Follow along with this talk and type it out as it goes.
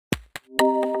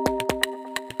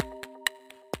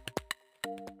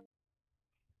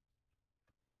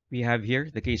We have here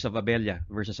the case of Abella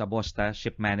versus Abosta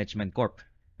Ship Management Corp.,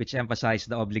 which emphasized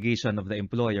the obligation of the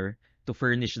employer to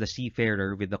furnish the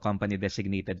seafarer with the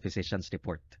company-designated physician's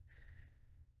report.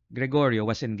 Gregorio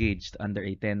was engaged under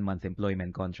a 10-month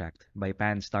employment contract by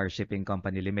Panstar Shipping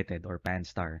Company Limited or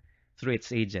Panstar through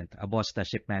its agent, Abosta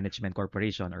Ship Management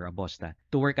Corporation or Abosta,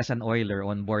 to work as an oiler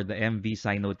on board the MV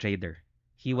Sino Trader.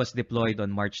 He was deployed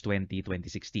on March 20,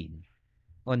 2016.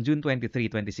 On June 23,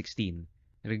 2016,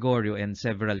 Gregorio and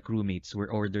several crewmates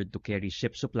were ordered to carry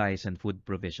ship supplies and food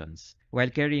provisions. While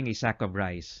carrying a sack of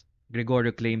rice,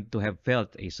 Gregorio claimed to have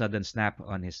felt a sudden snap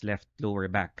on his left lower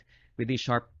back, with a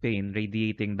sharp pain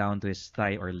radiating down to his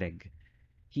thigh or leg.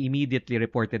 He immediately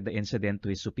reported the incident to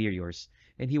his superiors,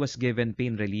 and he was given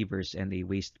pain relievers and a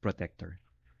waist protector.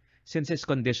 Since his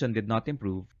condition did not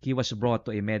improve, he was brought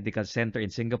to a medical center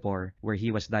in Singapore where he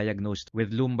was diagnosed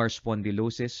with lumbar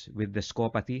spondylosis with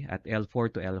discopathy at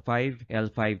L4 to L5,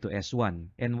 L5 to S1,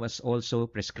 and was also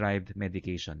prescribed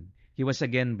medication. He was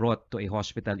again brought to a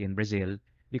hospital in Brazil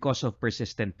because of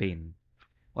persistent pain.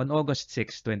 On August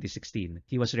 6, 2016,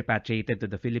 he was repatriated to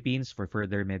the Philippines for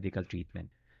further medical treatment.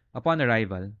 Upon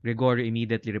arrival, Gregorio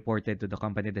immediately reported to the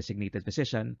company-designated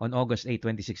physician on August 8,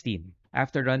 2016.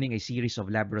 After running a series of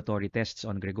laboratory tests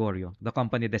on Gregorio, the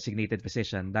company-designated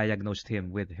physician diagnosed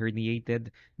him with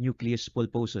herniated nucleus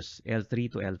pulposus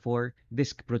L3 to L4,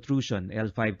 disc protrusion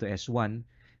L5 to S1,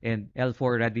 and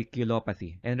L4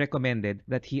 radiculopathy, and recommended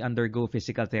that he undergo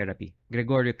physical therapy.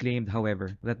 Gregorio claimed,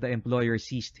 however, that the employer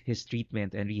ceased his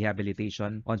treatment and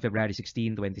rehabilitation on February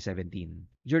 16, 2017.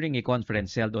 During a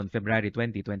conference held on February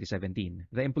 20, 2017,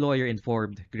 the employer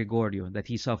informed Gregorio that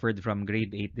he suffered from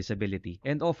grade 8 disability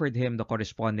and offered him the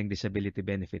corresponding disability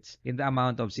benefits in the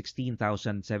amount of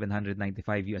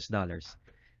 $16,795.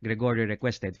 Gregorio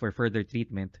requested for further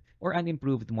treatment or an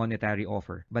improved monetary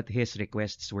offer, but his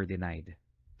requests were denied.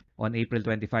 On April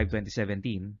 25,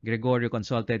 2017, Gregorio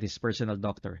consulted his personal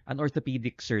doctor, an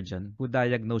orthopedic surgeon, who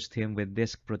diagnosed him with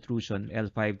disc protrusion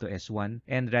L5 to S1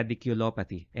 and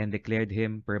radiculopathy and declared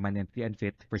him permanently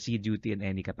unfit for sea duty in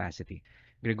any capacity.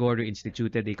 Gregorio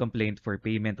instituted a complaint for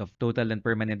payment of total and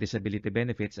permanent disability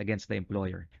benefits against the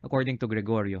employer. According to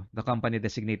Gregorio, the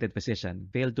company-designated physician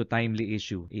failed to timely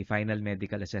issue a final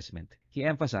medical assessment. He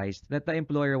emphasized that the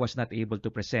employer was not able to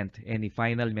present any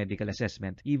final medical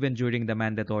assessment even during the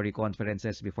mandatory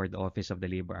conferences before the Office of the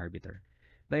Labor Arbiter.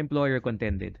 The employer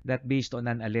contended that based on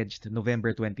an alleged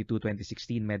November 22,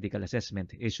 2016 medical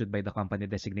assessment issued by the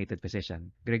company-designated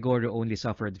physician, Gregorio only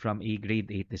suffered from a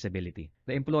grade 8 disability.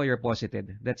 The employer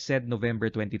posited that said November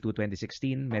 22,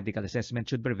 2016 medical assessment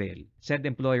should prevail. Said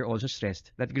employer also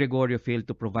stressed that Gregorio failed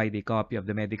to provide a copy of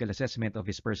the medical assessment of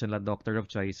his personal doctor of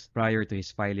choice prior to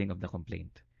his filing of the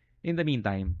complaint. In the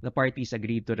meantime, the parties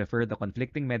agreed to refer the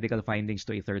conflicting medical findings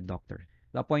to a third doctor.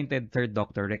 The appointed third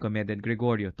doctor recommended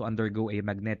Gregorio to undergo a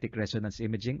magnetic resonance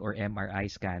imaging or MRI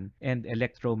scan and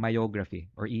electromyography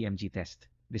or EMG test.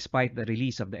 Despite the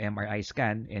release of the MRI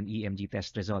scan and EMG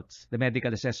test results, the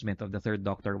medical assessment of the third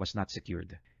doctor was not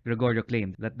secured. Gregorio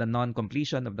claimed that the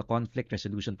non-completion of the conflict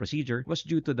resolution procedure was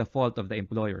due to the fault of the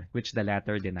employer, which the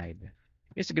latter denied.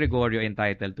 Is Gregorio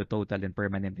entitled to total and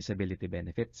permanent disability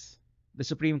benefits? The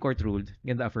Supreme Court ruled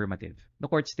in the affirmative. The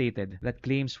court stated that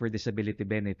claims for disability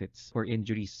benefits for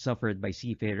injuries suffered by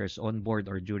seafarers on board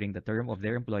or during the term of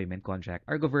their employment contract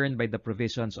are governed by the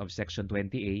provisions of Section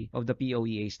 20A of the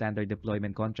POEA Standard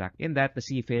Deployment Contract, in that the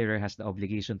seafarer has the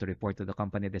obligation to report to the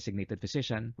company-designated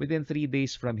physician within 3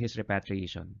 days from his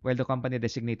repatriation, while the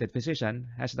company-designated physician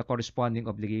has the corresponding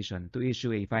obligation to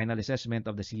issue a final assessment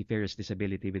of the seafarer's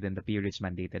disability within the periods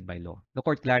mandated by law. The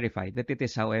court clarified that it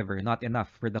is, however, not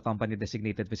enough for the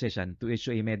company-designated physician to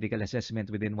issue a medical assessment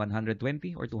within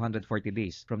 120 or 240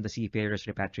 days from the seafarer's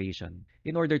repatriation.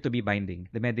 In order to be binding,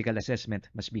 the medical assessment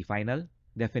must be final,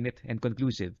 definite, and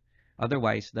conclusive.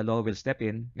 Otherwise, the law will step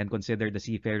in and consider the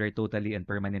seafarer totally and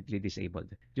permanently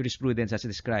disabled. Jurisprudence has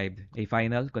described a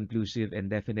final, conclusive, and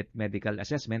definite medical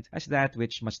assessment as that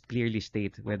which must clearly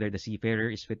state whether the seafarer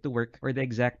is fit to work or the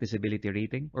exact disability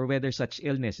rating, or whether such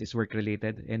illness is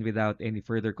work-related and without any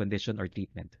further condition or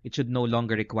treatment. It should no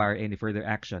longer require any further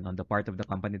action on the part of the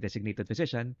company-designated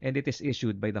physician, and it is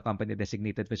issued by the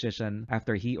company-designated physician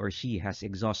after he or she has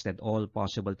exhausted all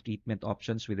possible treatment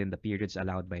options within the periods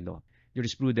allowed by law.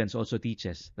 Jurisprudence also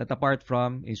teaches that apart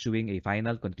from issuing a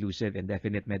final, conclusive, and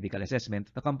definite medical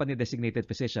assessment, the company-designated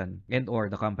physician and/or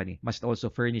the company must also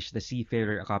furnish the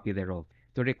seafarer a copy thereof.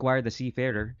 To require the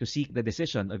seafarer to seek the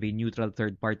decision of a neutral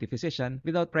third-party physician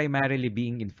without primarily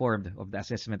being informed of the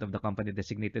assessment of the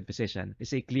company-designated physician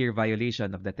is a clear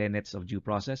violation of the tenets of due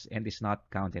process and is not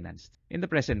countenanced. In the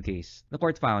present case, the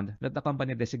court found that the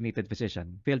company-designated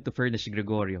physician failed to furnish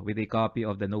Gregorio with a copy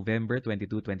of the November 22,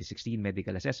 2016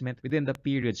 medical assessment within the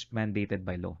periods mandated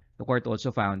by law. The court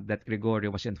also found that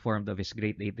Gregorio was informed of his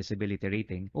grade 8 disability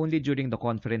rating only during the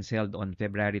conference held on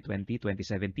February 20,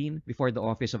 2017 before the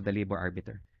Office of the Labor Arbiter.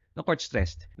 The court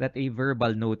stressed that a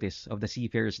verbal notice of the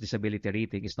seafarer's disability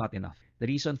rating is not enough. The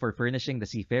reason for furnishing the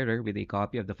seafarer with a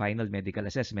copy of the final medical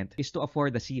assessment is to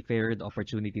afford the seafarer the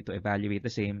opportunity to evaluate the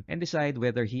same and decide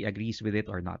whether he agrees with it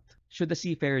or not. Should the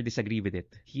seafarer disagree with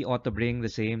it, he ought to bring the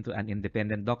same to an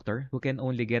independent doctor who can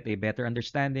only get a better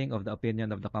understanding of the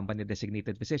opinion of the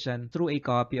company-designated physician through a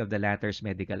copy of the latter's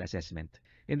medical assessment.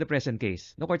 In the present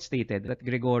case, the court stated that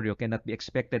Gregorio cannot be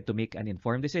expected to make an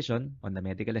informed decision on the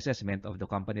medical assessment of the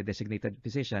company-designated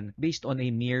physician based on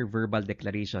a mere verbal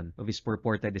declaration of his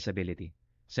purported disability.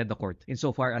 Said the court,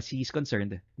 insofar as he is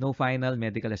concerned, no final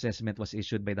medical assessment was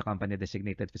issued by the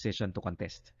company-designated physician to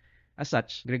contest. As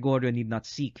such, Gregorio need not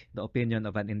seek the opinion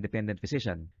of an independent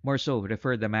physician, more so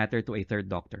refer the matter to a third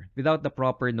doctor. Without the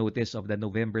proper notice of the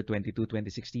November 22,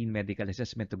 2016 medical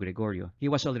assessment to Gregorio, he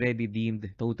was already deemed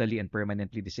totally and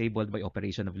permanently disabled by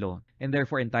operation of law, and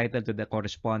therefore entitled to the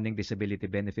corresponding disability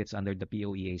benefits under the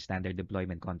POEA Standard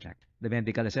Employment Contract. The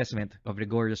medical assessment of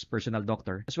Gregorio's personal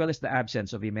doctor, as well as the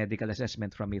absence of a medical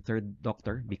assessment from a third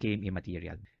doctor, became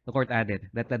immaterial. The court added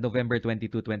that the November 22,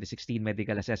 2016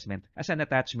 medical assessment, as an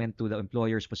attachment to the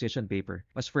employer's position paper,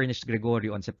 was furnished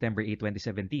Gregorio on September 8,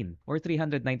 2017, or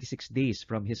 396 days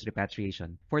from his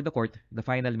repatriation. For the court, the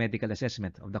final medical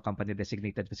assessment of the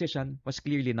company-designated physician was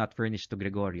clearly not furnished to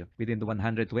Gregorio within the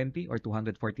 120 or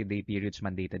 240-day periods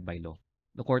mandated by law.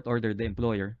 The court ordered the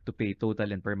employer to pay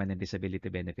total and permanent disability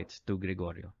benefits to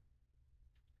Gregorio.